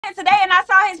it today and I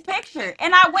saw his picture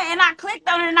and I went and I clicked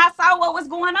on it and I saw what was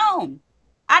going on.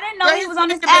 I didn't know Girl, he his was on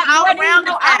this picture been app, all nor did he around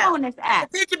know this I'm app. on this The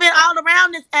app. picture been all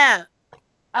around this app.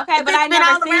 Okay, The but I picture been never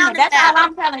all seen around it. this That's all app.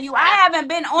 I'm telling you. I haven't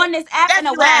been on this app in Yes,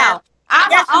 a you have. while.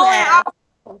 I'm an Yes, you on and have. off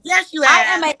host. Yes, you I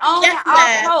am have. a on Yes, and you off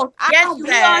have. host. I Yes, don't you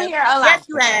be on have. here a lot. Yes,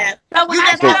 you have. So when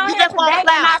I got So, on You here just want today and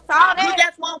clout. I saw You that,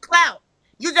 just want clout.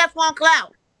 You just want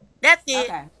clout. That's it.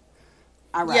 okay,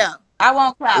 all right. Yeah. I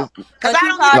won't clout. it's, Cause But I you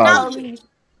don't called even the know no. you. police.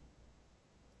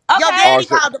 Your Okay. All right. daddy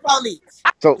So, called the police.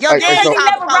 so, Your I, I- Because daddy so, he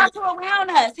called the never brought police. you around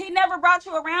us. He never brought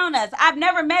you around us. I've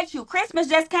never met you. Christmas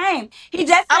just came. He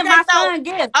just sent Okay, my so son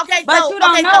gifts, okay, but so you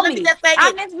don't okay, so know let me me. just say this.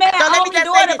 I'm this man's So let me only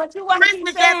just say daughter, this. but you want to keep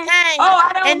Christmas just saying, came, "Oh,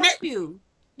 I don't and know this, you."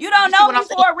 You don't you see know what I'm me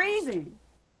saying? for a reason.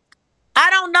 I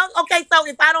don't know. Okay, so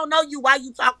if I don't know you, why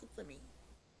you talking to me?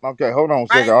 okay, hold on a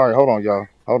second. Right? All right, hold on, y'all.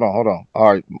 Hold on.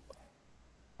 All right,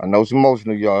 I know it's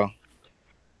emotional, y'all.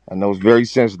 I know it's very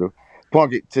sensitive.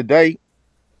 Punky, today,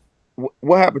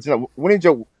 what happened to when did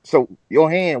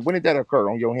your hand? When did that occur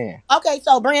on your hand? Okay,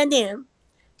 so Brandon.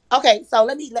 Okay, so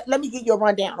let me give you a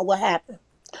rundown of what happened.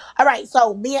 All right,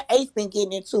 so me and Ace been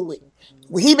getting into it.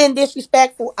 He been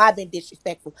disrespectful. I've been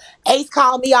disrespectful. Ace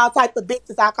called me all type of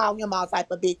bitches. I call him all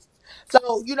type of bitches.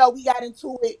 So we got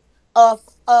into it. Uh,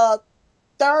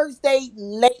 Thursday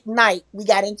late night. We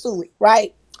got into it.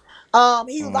 Right.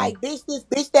 He was Mm-hmm. like, bitch this,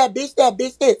 bitch that, bitch that,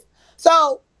 bitch this.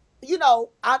 So,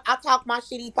 I talk my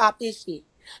shit, he pop his shit.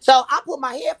 So I put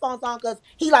my headphones on because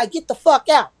he like, get the fuck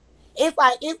out. It's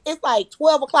like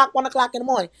 12 o'clock, 1 o'clock in the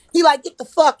morning. He like, get the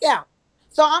fuck out.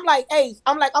 So I'm like, hey,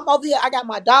 I'm like, I'm over here. I got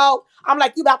my dog. I'm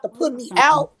like, you about to put me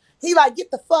out? He like,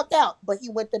 get the fuck out. But he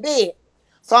went to bed.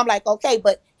 So I'm like, okay,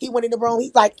 but he went in the room.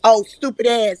 He's like, oh, stupid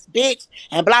ass bitch,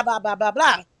 and blah, blah, blah, blah,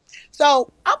 blah.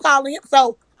 So I'm calling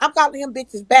him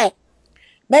bitches back.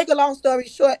 Make a long story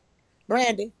short,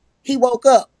 Brandon, he woke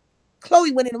up.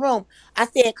 Chloe went in the room. I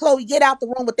said, Chloe, get out the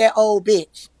room with that old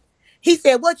bitch. He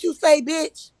said, what you say,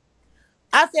 bitch?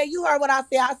 I said, you heard what I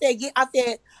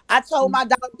said. I told my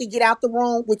dog to get out the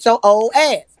room with your old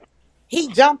ass. He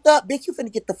jumped up, bitch, you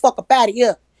finna get the fuck up out of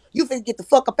here. You finna get the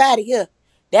fuck up out of here.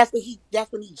 That's when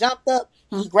he jumped up,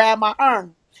 he grabbed my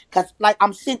arm. Cause like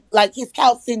I'm sitting like his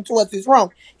couch sitting towards his room.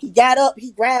 He got up,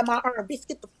 he grabbed my arm, bitch,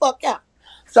 get the fuck out.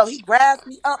 So he grabs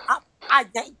me up, I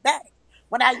yanked back.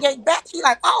 When I yanked back, she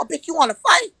like, oh bitch, you wanna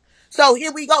fight? So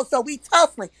here we go. So we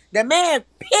tussling. The man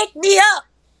picked me up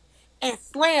and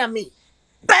slammed me.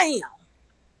 Bam!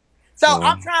 So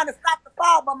I'm Mm-hmm. trying to stop the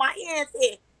fall, but my hand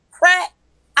said crack.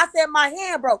 I said my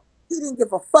hand broke. He didn't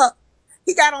give a fuck.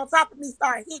 He got on top of me,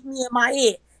 started hitting me in my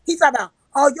head. He said,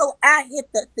 oh, your eye hit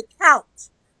the couch.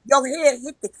 Your head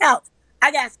hit the couch.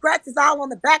 I got scratches all on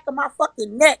the back of my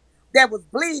fucking neck that was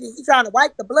bleeding. He trying to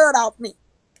wipe the blood off me.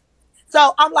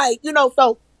 So I'm like,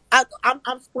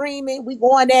 I'm screaming. We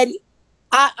going at it.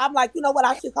 I'm like, you know what?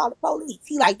 I should call the police.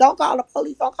 He like, don't call the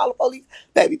police. Don't call the police.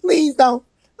 Baby, please don't.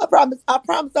 I promise,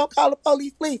 don't call the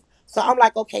police, please. So I'm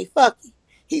like, okay, fuck it.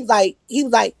 He was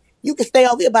like, you can stay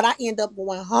over here, but I end up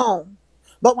going home.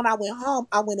 But when I went home,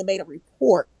 I went and made a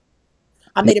report.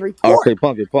 I made a report. Okay,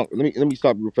 Punk. Let me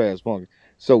stop you real fast, Punk.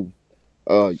 So,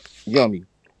 uh, Yummy,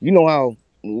 you know how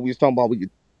we was talking about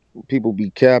people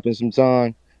be capping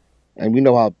sometime, and we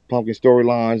know how Pumpkin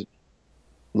storylines.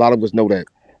 A lot of us know that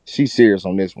she's serious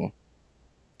on this one.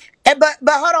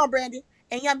 But hold on, Brandon.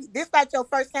 And yeah, this not your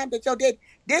first time that your did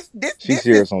this this She's this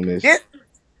is serious on this.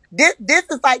 this this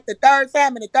is like the third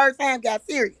time, and the third time got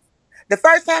serious. The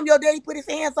first time your daddy put his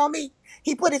hands on me,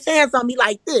 he put his hands on me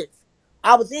like this.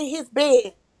 I was in his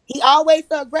bed. He always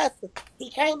so aggressive.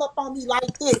 He came up on me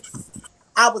like this.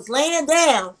 I was laying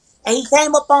down, and he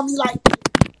came up on me like this.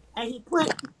 And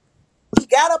he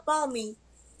got up on me,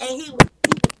 and he was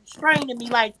restraining me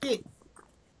like this.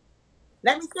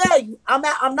 Let me tell you, I'm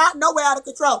not nowhere out of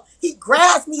control. He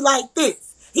grabs me like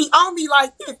this. He on me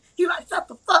like this. He like, shut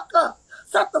the fuck up.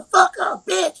 Shut the fuck up,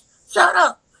 bitch. Shut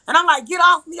up. And I'm like, get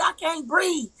off me, I can't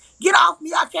breathe. Get off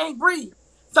me, I can't breathe.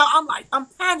 So I'm like, I'm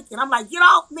panicking. I'm like, get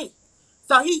off me.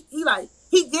 So he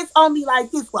gets on me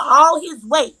like this with all his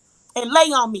weight and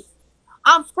lay on me.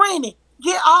 I'm screaming,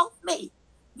 get off me.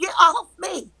 Get off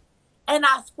me. And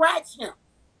I scratch him.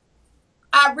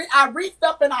 I reached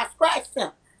up and I scratched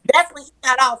him. That's when he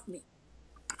got off me.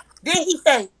 Then he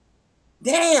say,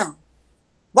 damn,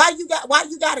 why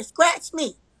you gotta scratch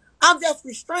me? I'm just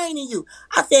restraining you.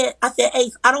 I said,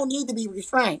 Ace, I don't need to be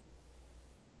restrained.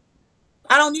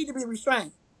 I don't need to be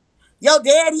restrained. Your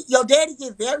daddy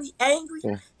get very angry.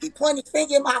 So, He point his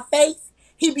finger in my face.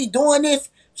 He be doing this.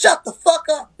 Shut the fuck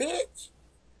up, bitch.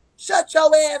 Shut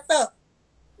your ass up.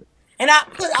 And I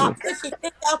push his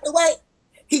finger out the way.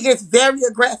 He gets very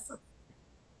aggressive.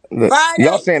 Look,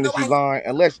 y'all Friday. You saying know that she why? lying?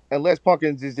 Unless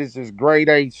Pumpkins is just this grade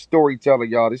A storyteller,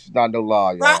 y'all. This is not no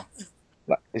lie, y'all. Friday.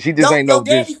 Like, she just ain't Your no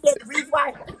daddy just. said the reason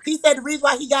why he said the reason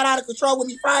why he got out of control with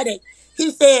me Friday.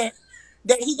 He said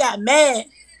that he got mad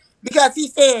because he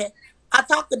said I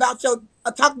talked about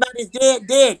his dead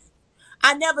daddy.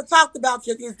 I never talked about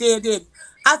his dead daddy.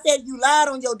 I said you lied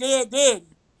on your dead daddy.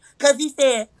 Cause he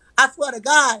said, I swear to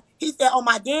God, he said on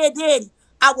my dead daddy,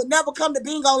 I would never come to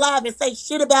Bingo Live and say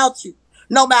shit about you,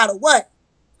 no matter what.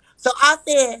 So I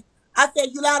said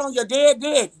you lied on your dead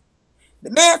daddy.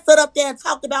 The man stood up there and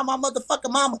talked about my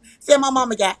motherfucking mama, said my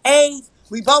mama got AIDS.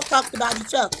 We both talked about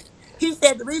each other. He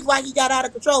said the reason why he got out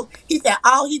of control, he said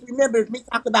all he remembers is me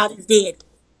talking about his daddy.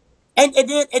 And then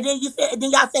you said, and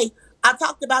then y'all say, I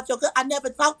talked about your cousin. I never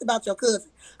talked about your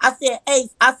cousin. I said, Ace,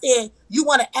 I said, you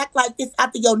want to act like this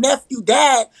after your nephew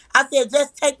died. I said,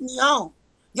 just take me on.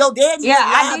 Your daddy Yeah, went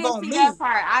I live did on see that me.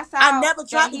 part. I I saw never that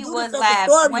tried to he do this was as a live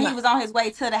when he storyline. was on his way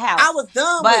to the I house. was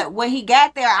done with But it. when he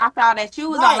got there, I saw that you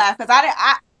was on Right. live because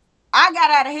I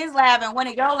got out of his lab and went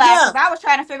to your lab Yeah. because I was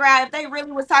trying to figure out if they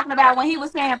really was talking about when he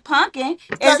was saying pumpkin.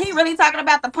 Is Cause, he really talking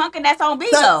about the pumpkin that's on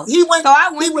cause bingo? he went, So I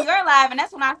he went to went, your live and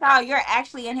that's when I saw you're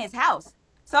actually in his house.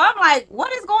 So I'm like,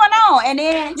 what is going on? And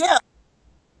then yeah.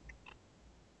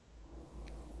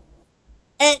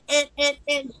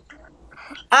 And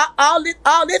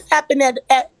all this happened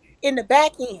at in the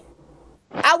back end.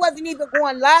 I wasn't even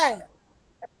going live.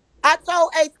 I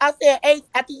told Ace, I said, Ace,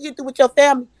 after you get through with your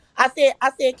family, I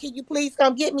said, can you please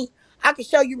come get me? I can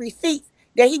show you receipts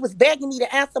that he was begging me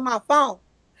to answer my phone.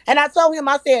 And I told him,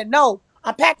 I said, no,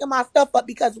 I'm packing my stuff up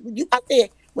because I said,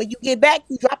 when you get back,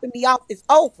 you dropping me off, it's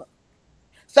over.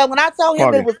 So when I told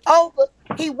him it Pumpkin. was over,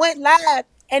 he went live,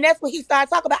 and that's when he started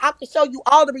talking about, I can show you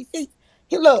all the receipts.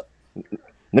 He look,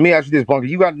 Let me ask you this, Pumpkin.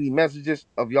 You got any messages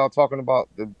of y'all talking about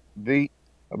the beat,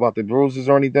 about the bruises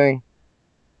or anything?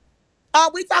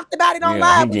 we talked about it on Yeah, he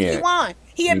live with did. Kiwon.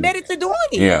 He He, admitted to doing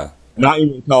it. yeah. And I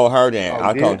even told her that. Oh, he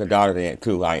I told did. the daughter that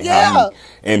too, like how he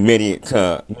Yeah. admitted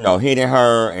to, hitting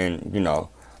her and,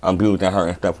 abusing her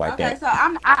and stuff like okay, that. so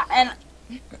and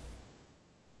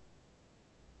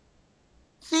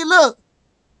See, look.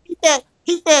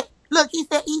 Look, he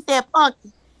said,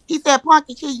 Punky. He said,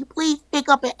 Punky, can you please pick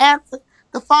up and answer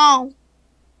the phone,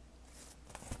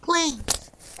 please?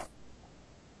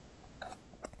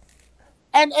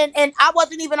 And I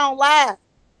wasn't even on live.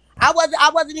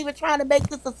 I wasn't even trying to make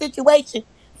this a situation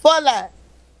for live.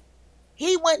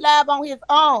 He went live on his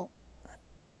own.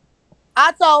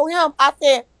 I told him, I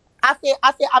said,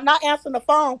 I'm not answering the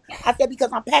phone. I said, because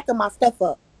I'm packing my stuff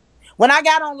up. When I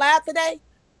got on live today,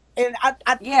 and I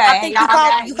yeah, and think y'all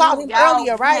got you called him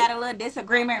earlier, we right? had a little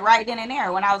disagreement right then and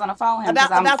there when I was on the phone with him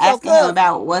because I'm About your asking him cousin.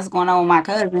 about what's going on with my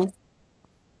cousin.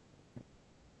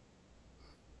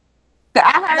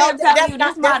 I heard No, him telling you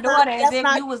this my daughter as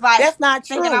if you was like that's not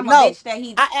thinking true. I'm a No. bitch that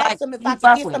he I like asked him if I he could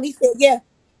fuck get with. some. He said, yeah.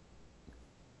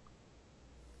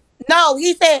 No,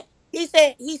 he said,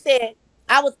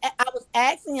 I was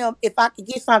asking him if I could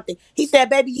get something. He said,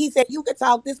 baby, he said, you could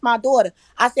talk. This my daughter.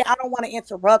 I said, I don't want to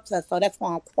interrupt her, so that's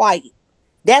why I'm quiet.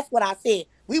 That's what I said.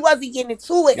 We wasn't getting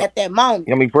into it Yep. at that moment.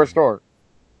 I mean, press start.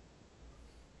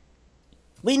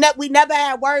 We never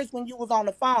had words when you was on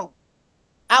the phone.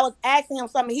 I was asking him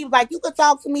something. He was like, you could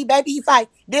talk to me, baby. He's like,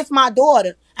 this my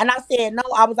daughter. And I said, no.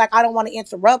 I was like, I don't want to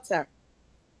interrupt her.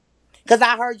 Because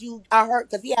I heard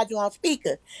because he had you on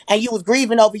speaker and you was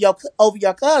grieving over your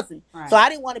cousin. So Right. I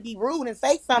didn't want to be rude and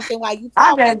say something while you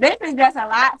I just talking. this is just a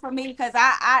lot for me because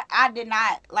I did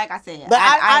not like I said But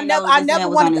I didn't know this man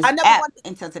was on I this never app wanted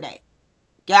until today.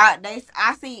 Y'all they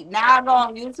I see now I go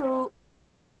on YouTube.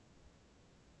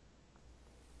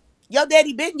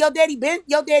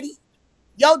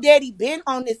 your daddy been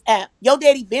on this app. Your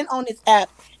daddy been on this app.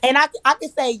 And I can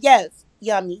say yes,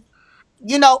 yummy.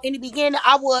 You know, in the beginning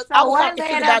I So was what talking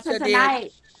shit led up about to your daddy.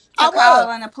 tonight to I was.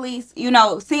 calling the police? You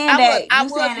know, seeing that I you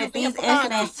was saying that using him these for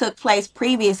content. incidents took place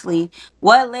previously.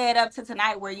 What led up to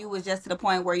tonight where you was just to the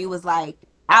point where you was like,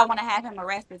 I want to have him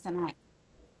arrested tonight.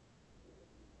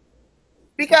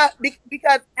 Because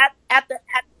after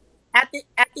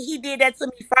he did that to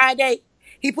me Friday,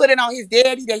 he put it on his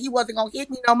daddy that he wasn't gonna hit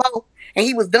me no more, and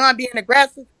he was done being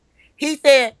aggressive. He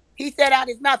said out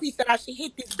his mouth, he said I should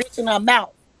hit this bitch in her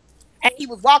mouth, and he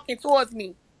was walking towards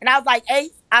me, and I was like,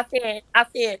 Ace, I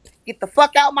said, get the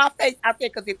fuck out my face. I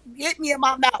said, because if you hit me in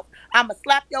my mouth, I'ma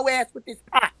slap your ass with this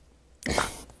pot.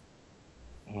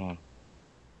 Mm.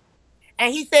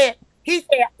 And he said,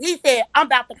 I'm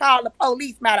about to call the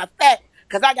police, matter of fact,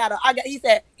 because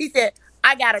he said,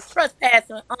 I got a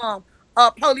trespassing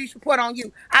police report on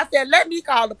you. I said, let me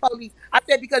call the police. I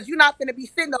said, because you're not gonna be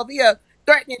sitting over here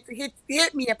threatening to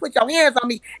hit me and put your hands on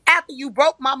me after you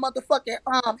broke my motherfucking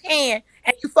hand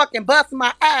and you fucking bust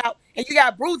my eye out and you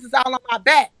got bruises all on my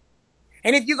back.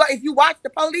 And if you watch the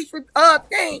police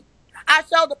thing, I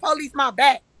showed the police my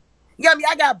back. You know what I mean?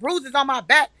 I got bruises on my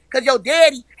back because your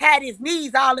daddy had his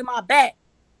knees all in my back.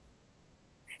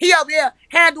 He over there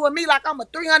handling me like I'm a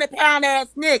 300-pound ass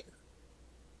nigga.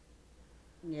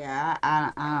 Yeah,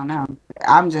 I don't know.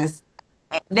 I'm just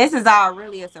this is all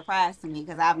really a surprise to me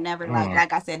because I've never Mm.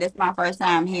 like I said, this is my first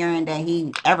time hearing that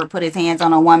he ever put his hands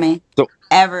on a woman So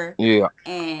ever. yeah,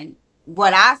 And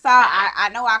what I saw, I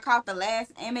know I caught the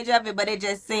last image of it, but it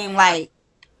just seemed like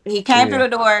he came through yeah, the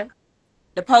door,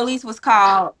 the police was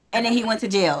called, and then he went to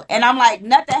jail. And I'm like,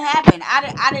 nothing happened.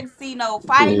 I didn't see no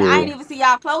fighting. I yeah. didn't even see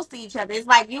y'all close to each other. It's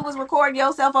like you was recording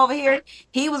yourself over here,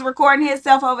 he was recording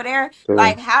himself over there. So,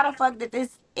 Like, how the fuck did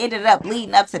this ended up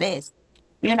leading up to this?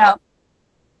 You know?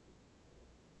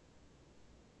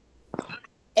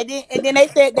 And then they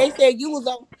said you was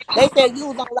on live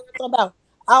talking about,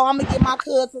 oh, I'm gonna get my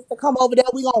cousins to come over there,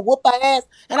 we gonna whoop her ass.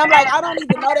 And I'm like, I don't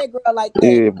even know that girl like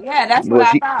that. yeah, Yeah, that's what but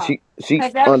I she thought. she she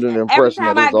Because under the every impression time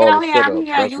that it I was get all a on here, I'm setup.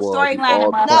 hearing That's you why storylining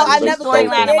all No, Punkin I motherfuckers, you say never said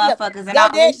told your storylining them. daddy. motherfuckers and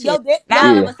all this shit.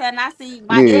 Now all of Yeah, a sudden I see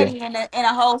my yeah, daddy in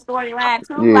a whole storyline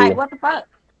too. Like, yeah. what the fuck?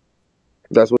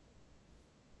 That's what.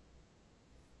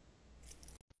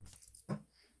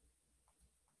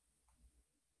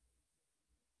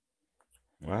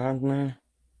 What happened, man?